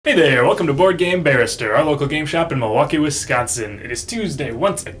Hey there, welcome to Board Game Barrister, our local game shop in Milwaukee, Wisconsin. It is Tuesday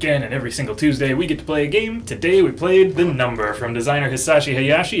once again, and every single Tuesday we get to play a game. Today we played The Number from designer Hisashi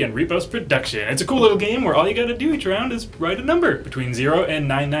Hayashi and Repos Productions. It's a cool little game where all you gotta do each round is write a number between 0 and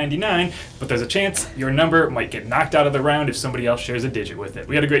 999, but there's a chance your number might get knocked out of the round if somebody else shares a digit with it.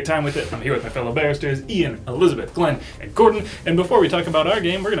 We had a great time with it. I'm here with my fellow barristers, Ian, Elizabeth, Glenn, and Gordon, and before we talk about our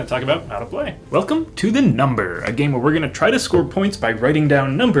game, we're gonna talk about how to play. Welcome to The Number, a game where we're gonna try to score points by writing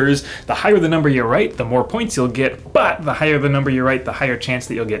down numbers. The higher the number you write, the more points you'll get, but the higher the number you write, the higher chance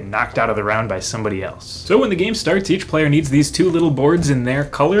that you'll get knocked out of the round by somebody else. So when the game starts, each player needs these two little boards in their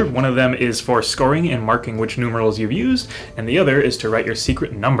color. One of them is for scoring and marking which numerals you've used, and the other is to write your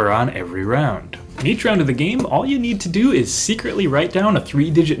secret number on every round. In each round of the game, all you need to do is secretly write down a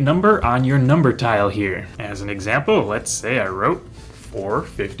 3-digit number on your number tile here. As an example, let's say I wrote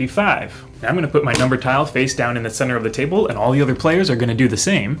 455. Now I'm going to put my number tile face down in the center of the table, and all the other players are going to do the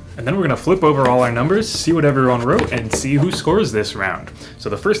same. And then we're going to flip over all our numbers, see what everyone wrote, and see who scores this round. So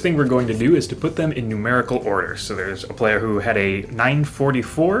the first thing we're going to do is to put them in numerical order. So there's a player who had a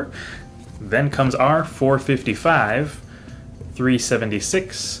 944, then comes our 455,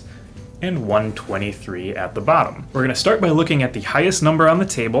 376, and 123 at the bottom. We're going to start by looking at the highest number on the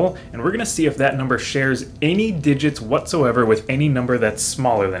table, and we're going to see if that number shares any digits whatsoever with any number that's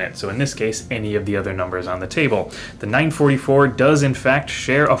smaller than it. So in this case, any of the other numbers on the table. The 944 does in fact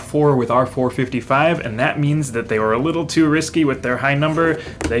share a 4 with our 455, and that means that they were a little too risky with their high number.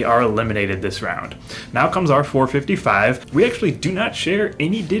 They are eliminated this round. Now comes our 455. We actually do not share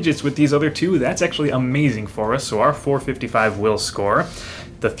any digits with these other two. That's actually amazing for us, so our 455 will score.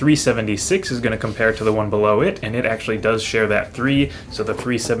 The 376 is going to compare to the one below it, and it actually does share that 3, so the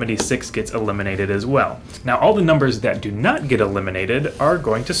 376 gets eliminated as well. Now all the numbers that do not get eliminated are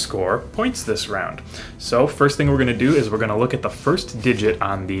going to score points this round. So first thing we're going to do is we're going to look at the first digit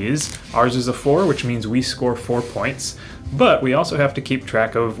on these. Ours is a 4, which means we score 4 points. But we also have to keep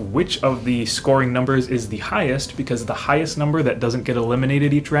track of which of the scoring numbers is the highest, because the highest number that doesn't get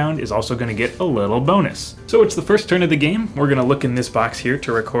eliminated each round is also going to get a little bonus. So it's the first turn of the game. We're going to look in this box here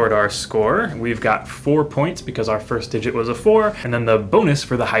to record our score. We've got 4 points because our first digit was a 4, and then the bonus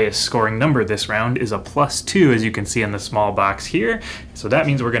for the highest scoring number this round is a +2, as you can see in the small box here. So that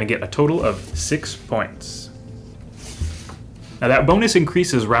means we're going to get a total of 6 points. Now that bonus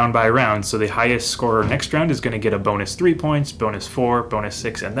increases round by round, so the highest scorer next round is going to get a bonus 3 points, bonus 4, bonus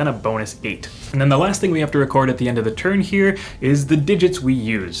 6, and then a bonus 8. And then the last thing we have to record at the end of the turn here is the digits we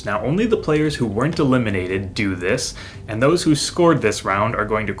used. Now only the players who weren't eliminated do this, and those who scored this round are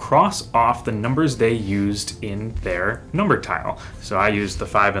going to cross off the numbers they used in their number tile. So I used the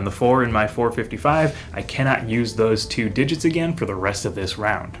 5 and the 4 in my 455. I cannot use those two digits again for the rest of this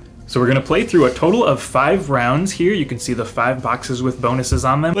round. So we're going to play through a total of 5 rounds here. You can see the 5 boxes with bonuses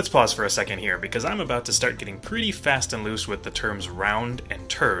on them. Let's pause for a second here, because I'm about to start getting pretty fast and loose with the terms round and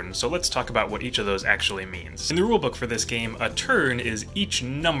turn, so let's talk about what each of those actually means. In the rulebook for this game, a turn is each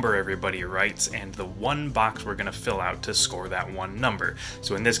number everybody writes and the one box we're going to fill out to score that one number.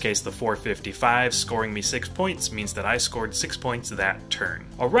 So in this case, the 455 scoring me 6 points means that I scored 6 points that turn.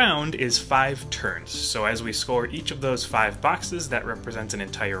 A round is 5 turns, so as we score each of those 5 boxes, that represents an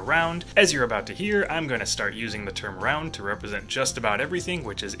entire round. As you're about to hear, I'm going to start using the term round to represent just about everything,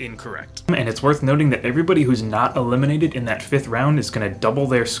 which is incorrect. And it's worth noting that everybody who's not eliminated in that 5th round is going to double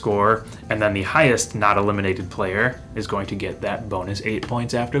their score, and then the highest not eliminated player is going to get that bonus 8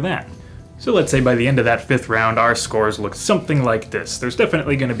 points after that. So let's say by the end of that 5th round, our scores look something like this. There's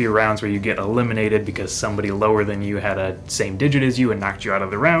definitely going to be rounds where you get eliminated because somebody lower than you had a same digit as you and knocked you out of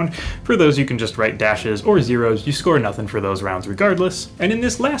the round. For those, you can just write dashes or zeros. You score nothing for those rounds regardless. And in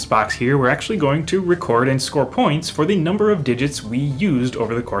this last box here, we're actually going to record and score points for the number of digits we used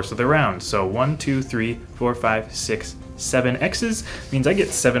over the course of the round. So 1, 2, 3, 4, 5, 6, 7 X's means I get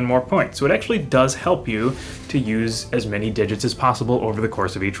 7 more points. So it actually does help you to use as many digits as possible over the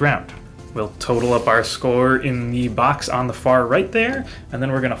course of each round. We'll total up our score in the box on the far right there, and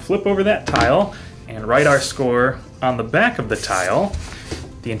then we're going to flip over that tile and write our score on the back of the tile.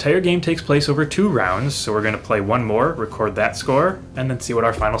 The entire game takes place over 2 rounds, so we're going to play one more, record that score, and then see what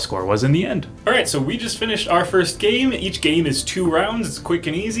our final score was in the end. Alright, so we just finished our first game. Each game is 2 rounds. It's quick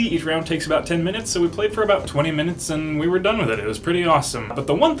and easy. Each round takes about 10 minutes, so we played for about 20 minutes and we were done with it. It was pretty awesome. But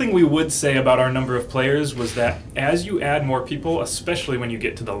the one thing we would say about our number of players was that as you add more people, especially when you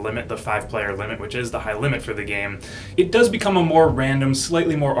get to the limit, the 5-player limit, which is the high limit for the game, it does become a more random,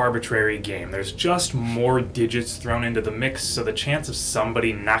 slightly more arbitrary game. There's just more digits thrown into the mix, so the chance of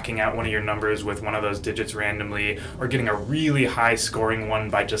somebody knocking out one of your numbers with one of those digits randomly, or getting a really high scoring one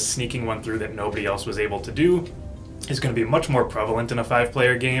by just sneaking one through that nobody else was able to do, is going to be much more prevalent in a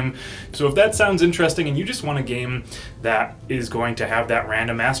 5-player game. So if that sounds interesting and you just want a game that is going to have that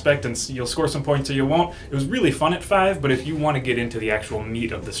random aspect and you'll score some points or you won't, it was really fun at 5, but if you want to get into the actual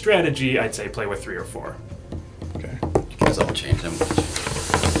meat of the strategy, I'd say play with 3 or 4. Okay. You guys all change them.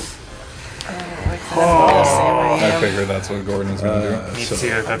 I figured that's what Gordon was going to do. Me too.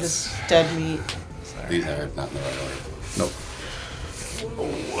 Just dead meat. These are not in the right order. Nope.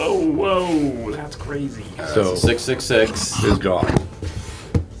 Whoa, that's crazy. So 666 is gone.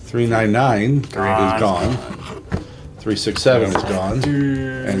 399 is gone. 367 is gone.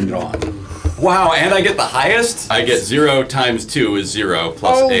 And gone. Wow, and I get the highest? I get 0 times 2 is 0,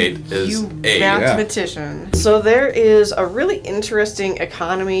 plus 8 is you 8. mathematician. Yeah. So there is a really interesting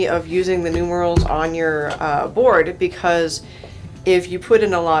economy of using the numerals on your board, because if you put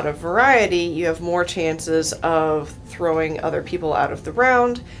in a lot of variety, you have more chances of throwing other people out of the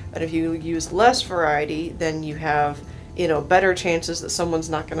round. But if you use less variety, then you have, you know, better chances that someone's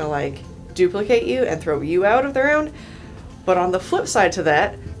not going to like duplicate you and throw you out of the round. But on the flip side to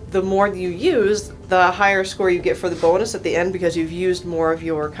that, the more you use, the higher score you get for the bonus at the end, because you've used more of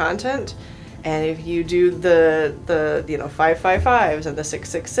your content. And if you do the 555s and the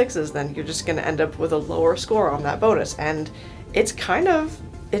 666s, then you're just going to end up with a lower score on that bonus. And it's kind of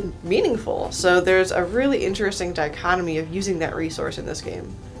meaningful. So there's a really interesting dichotomy of using that resource in this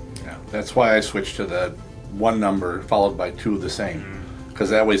game. Yeah, that's why I switched to the one number followed by 2 of the same. Because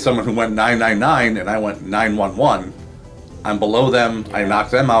that way someone who went 999 and I went 911, I'm below them, I knock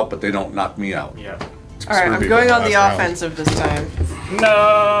them out, but they don't knock me out. Yeah. Alright, I'm going on the offensive this time. No,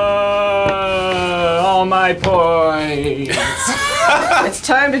 all my points. It's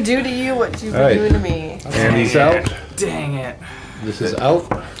time to do to you what you've been doing to me. Andy's out. Dang it. This is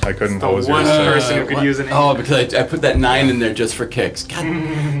out. I couldn't The pose one yours. person who could use an 8. Oh, because I put that 9 in there just for kicks. God,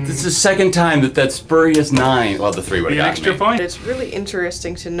 this is the second time that spurious 9. Well, the 3 would Be have an got extra me. point? It's really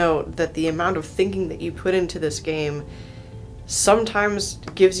interesting to note that the amount of thinking that you put into this game sometimes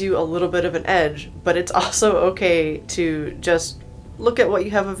gives you a little bit of an edge, but it's also okay to just look at what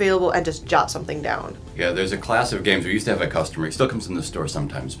you have available and just jot something down. Yeah, there's a class of games. We used to have a customer. He still comes in the store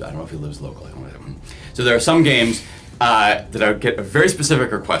sometimes, but I don't know if he lives locally. I don't know. So there are some games that I would get a very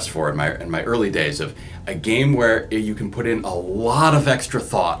specific request for in my early days, of a game where you can put in a lot of extra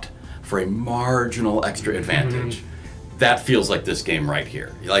thought for a marginal extra advantage. That feels like this game right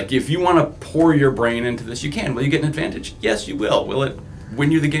here. Like, if you want to pour your brain into this, you can. Will you get an advantage? Yes, you will. Will it win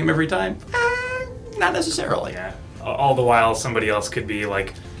you the game every time? Not necessarily. Yeah. All the while, somebody else could be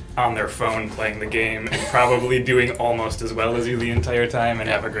like on their phone playing the game and probably doing almost as well as you the entire time and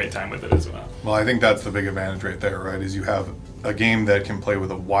have a great time with it as well. Well, I think that's the big advantage right there, right? Is you have a game that can play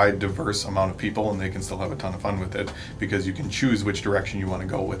with a wide, diverse amount of people, and they can still have a ton of fun with it, because you can choose which direction you want to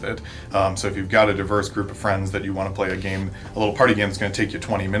go with it. So if you've got a diverse group of friends that you want to play a game, a little party game is going to take you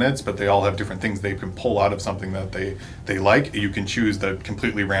 20 minutes, but they all have different things they can pull out of something that they like. You can choose the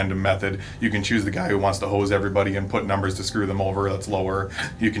completely random method. You can choose the guy who wants to hose everybody and put numbers to screw them over, that's lower.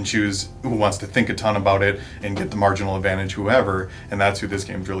 You can choose who wants to think a ton about it and get the marginal advantage, whoever, and that's who this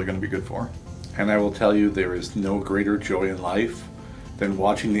game's really going to be good for. And I will tell you, there is no greater joy in life than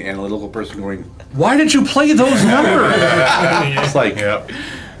watching the analytical person going, "Why did you play those numbers?" It's like, Yep.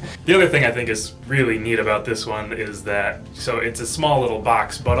 The other thing I think is really neat about this one is that, so it's a small little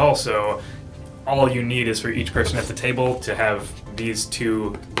box, but also all you need is for each person at the table to have these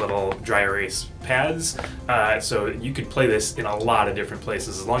 2 little dry erase pads. So you could play this in a lot of different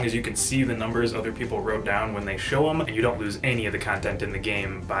places, as long as you can see the numbers other people wrote down when they show them, and you don't lose any of the content in the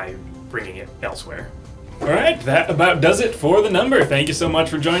game by bringing it elsewhere. Alright, that about does it for the number. Thank you so much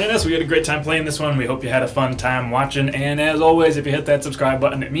for joining us. We had a great time playing this one. We hope you had a fun time watching. And as always, if you hit that subscribe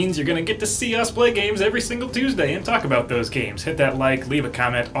button, it means you're going to get to see us play games every single Tuesday and talk about those games. Hit that like, leave a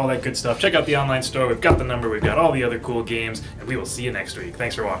comment, all that good stuff. Check out the online store. We've got the number. We've got all the other cool games. And we will see you next week.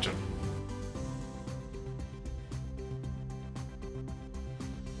 Thanks for watching.